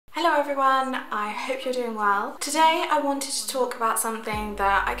Hello everyone, I hope you're doing well. Today I wanted to talk about something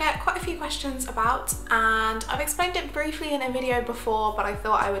that I get quite a few questions about, and I've explained it briefly in a video before, but I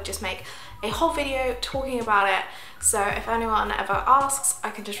thought I would just make a whole video talking about it, so if anyone ever asks I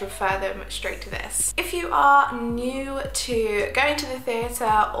can just refer them straight to this. If you are new to going to the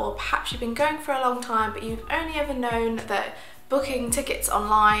theatre, or perhaps you've been going for a long time but you've only ever known that booking tickets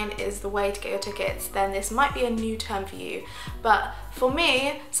online is the way to get your tickets, then this might be a new term for you. But for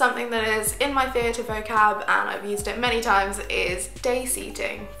me, something that is in my theatre vocab, and I've used it many times, is day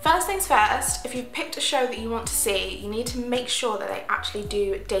seating. First things first, if you've picked a show that you want to see, you need to make sure that they actually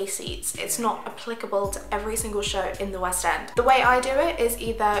do day seats. It's not applicable to every single show in the West End. The way I do it is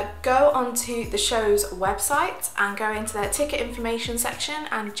either go onto the show's website and go into their ticket information section,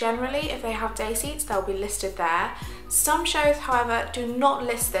 and generally if they have day seats they'll be listed there. Some shows, however, do not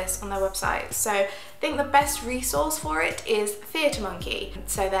list this on their website, so I think the best resource for it is Theatre Monkey.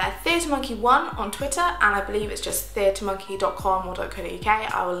 So they're Theatre Monkey 1 on Twitter, and I believe it's just theatremonkey.com or .co.uk.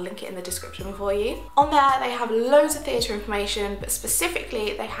 I will link it in the description for you. On there they have loads of theatre information, but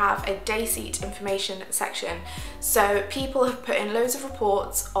specifically they have a day seat information section. So people have put in loads of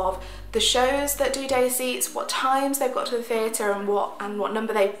reports of the shows that do day seats, what times they've got to the theatre, and what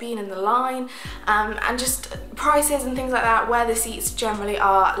number they've been in the line, and just prices and things like that, where the seats generally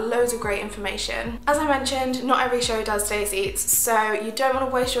are. Loads of great information. As I mentioned, not every show does day seats, so you don't want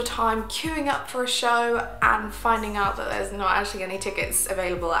to waste your time queuing up for a show and finding out that there's not actually any tickets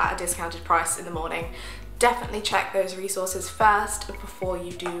available at a discounted price in the morning. Definitely check those resources first before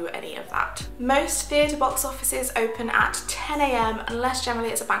you do any of that. Most theatre box offices open at 10 AM unless generally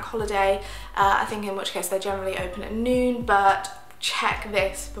it's a bank holiday, I think in which case they're generally open at noon, but check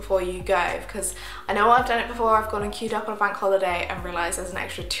this before you go, because I know I've done it before. I've gone and queued up on a bank holiday and realised there's an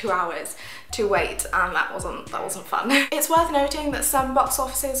extra 2 hours to wait, and that wasn't fun. It's worth noting that some box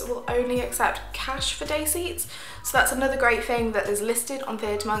offices will only accept cash for day seats, so that's another great thing that is listed on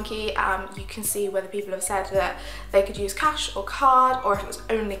Theatre Monkey. You can see whether people have said that they could use cash or card, or if it was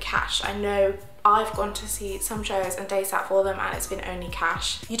only cash. I know I've gone to see some shows and day sat for them and it's been only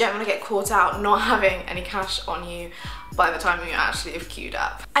cash. You don't want to get caught out not having any cash on you by the time you actually have queued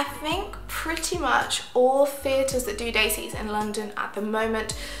up. I think pretty much all theatres that do day seats in London at the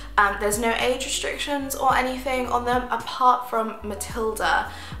moment, there's no age restrictions or anything on them apart from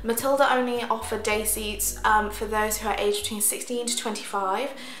Matilda. Matilda only offer day seats for those who are aged between 16 to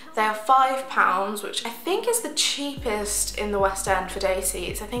 25. They are £5, which I think is the cheapest in the West End for day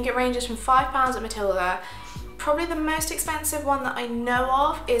seats. I think it ranges from £5 at Matilda. Probably the most expensive one that I know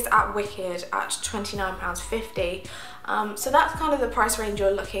of is at Wicked at £29.50. So that's kind of the price range you're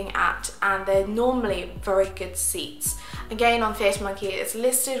looking at, and they're normally very good seats. Again, on Theatre Monkey it's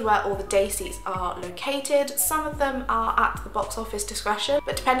listed where all the day seats are located. Some of them are at the box office discretion,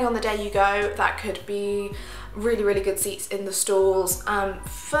 but depending on the day you go, that could be really good seats in the stalls.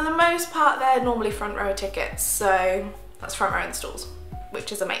 For the most part they're normally front row tickets, so that's front row in the stalls,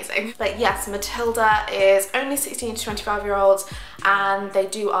 which is amazing. But yes, Matilda is only 16 to 25-year-olds, and they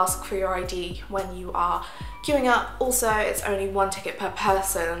do ask for your ID when you are queuing up. Also, it's only 1 ticket per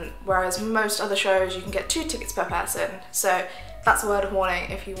person, whereas most other shows you can get 2 tickets per person. So that's a word of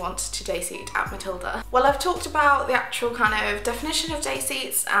warning if you want to day seat at Matilda. Well, I've talked about the actual kind of definition of day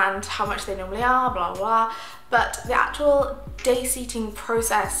seats and how much they normally are, blah blah, but the actual day seating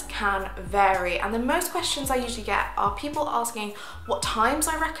process can vary, and the most questions I usually get are people asking what times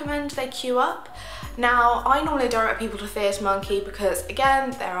I recommend they queue up. Now, I normally direct people to Theatre Monkey because,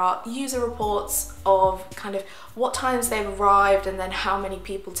 again, there are user reports of kind of what times they've arrived and then how many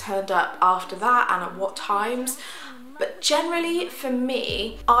people turned up after that and at what times. But generally, for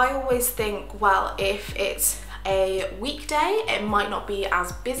me, I always think, well, if it's a weekday, it might not be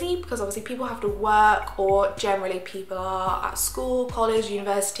as busy because obviously people have to work, or generally people are at school, college,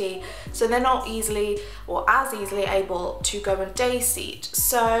 university, so they're not easily or as easily able to go and day seat.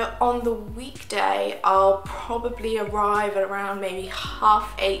 So on the weekday I'll probably arrive at around maybe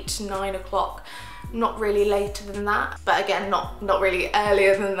 8:30 to 9 o'clock, not really later than that, but again not really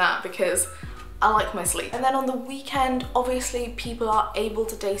earlier than that because I like my sleep. And then on the weekend, obviously people are able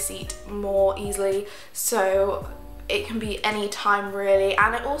to day seat more easily, so it can be any time really,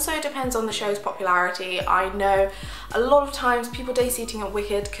 and it also depends on the show's popularity. I know a lot of times people day seating at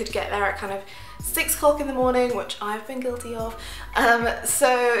Wicked could get there at kind of 6 o'clock in the morning, which I've been guilty of.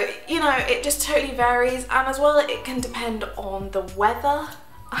 So, you know, it just totally varies, and as well it can depend on the weather.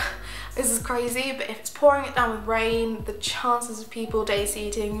 This is crazy, but if it's pouring it down with rain, the chances of people day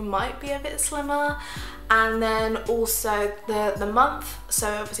seating might be a bit slimmer. And then also the month, so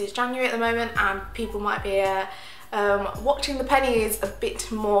obviously it's January at the moment and people might be Watching the pennies a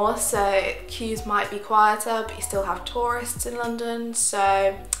bit more, so queues might be quieter, but you still have tourists in London.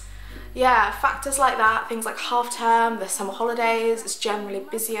 So yeah, factors like that, things like half term, the summer holidays, it's generally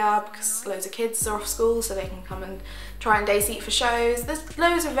busier because loads of kids are off school, so they can come and try and day seat for shows. There's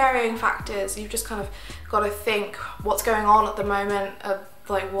loads of varying factors. You've just kind of got to think what's going on at the moment,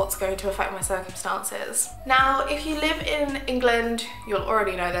 like what's going to affect my circumstances. Now, if you live in England, you'll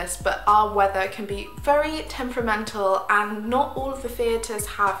already know this, but our weather can be very temperamental and not all of the theatres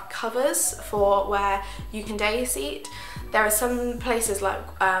have covers for where you can day seat. There are some places like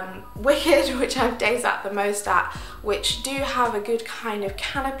Wicked, which I've day sat the most at, which do have a good kind of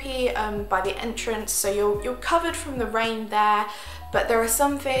canopy by the entrance, so you're covered from the rain there, but there are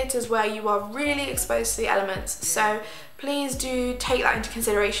some theatres where you are really exposed to the elements, so please do take that into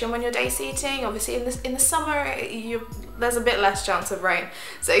consideration when you're day seating. Obviously in the summer there's a bit less chance of rain,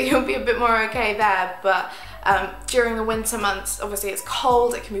 so you'll be a bit more okay there, but during the winter months obviously it's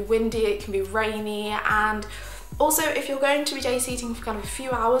cold, it can be windy, it can be rainy, and also if you're going to be day seating for kind of a few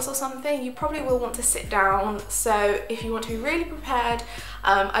hours or something, you probably will want to sit down, so if you want to be really prepared,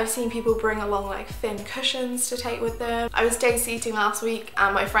 I've seen people bring along like thin cushions to take with them. I was day seating last week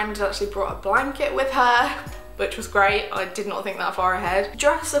and my friend had actually brought a blanket with her, which was great. I did not think that far ahead.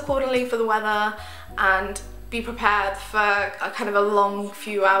 Dress accordingly for the weather and be prepared for a kind of a long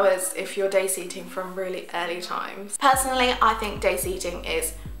few hours if you're day seating from really early times. Personally, I think day seating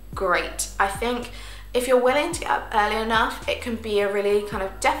is great. I think if you're willing to get up early enough, it can be a really kind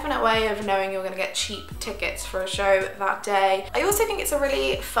of definite way of knowing you're going to get cheap tickets for a show that day. I also think it's a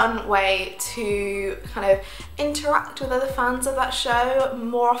really fun way to kind of interact with other fans of that show.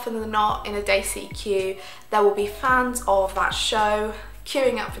 More often than not, in a day seat queue, there will be fans of that show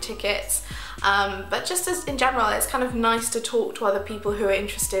queuing up for tickets. But just as in general, it's kind of nice to talk to other people who are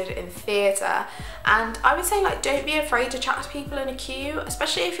interested in theatre, and I would say like don't be afraid to chat to people in a queue,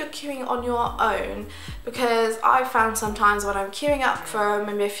 especially if you're queuing on your own, because I've found sometimes when I'm queuing up for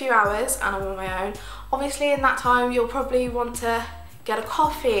maybe a few hours and I'm on my own, obviously in that time you'll probably want to get a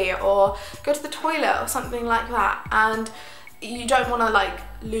coffee or go to the toilet or something like that, and you don't want to like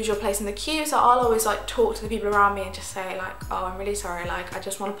lose your place in the queue, so I'll always like talk to the people around me and just say like, oh, I'm really sorry, like I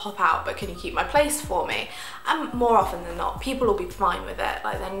just want to pop out, but can you keep my place for me? And more often than not, people will be fine with it.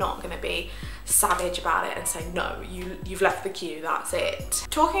 Like they're not going to be savage about it and say, no, you've left the queue, that's it.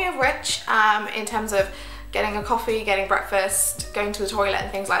 Talking of which, in terms of getting a coffee, getting breakfast, going to the toilet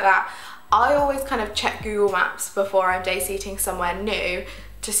and things like that, I always kind of check Google Maps before I'm day seating somewhere new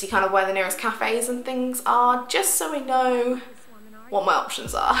to see kind of where the nearest cafes and things are, just so we know what my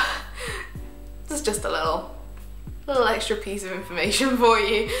options are. This is just a little extra piece of information for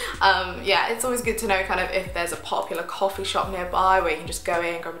you. Yeah, it's always good to know kind of if there's a popular coffee shop nearby where you can just go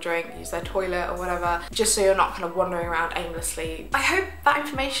in, grab a drink, use their toilet or whatever, just so you're not kind of wandering around aimlessly. I hope that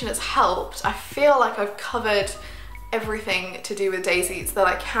information has helped. I feel like I've covered everything to do with day seats that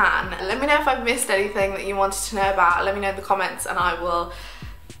I can. Let me know if I've missed anything that you wanted to know about. Let me know in the comments and I will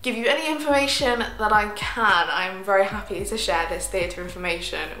give you any information that I can. I'm very happy to share this theatre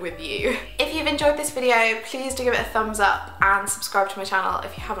information with you. If you've enjoyed this video, please do give it a thumbs up and subscribe to my channel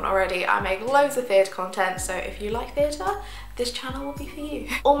if you haven't already. I make loads of theatre content, so if you like theatre, this channel will be for you.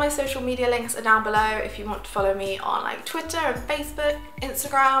 All my social media links are down below if you want to follow me on like Twitter and Facebook,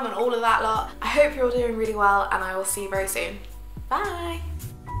 Instagram and all of that lot. I hope you're all doing really well and I will see you very soon. Bye!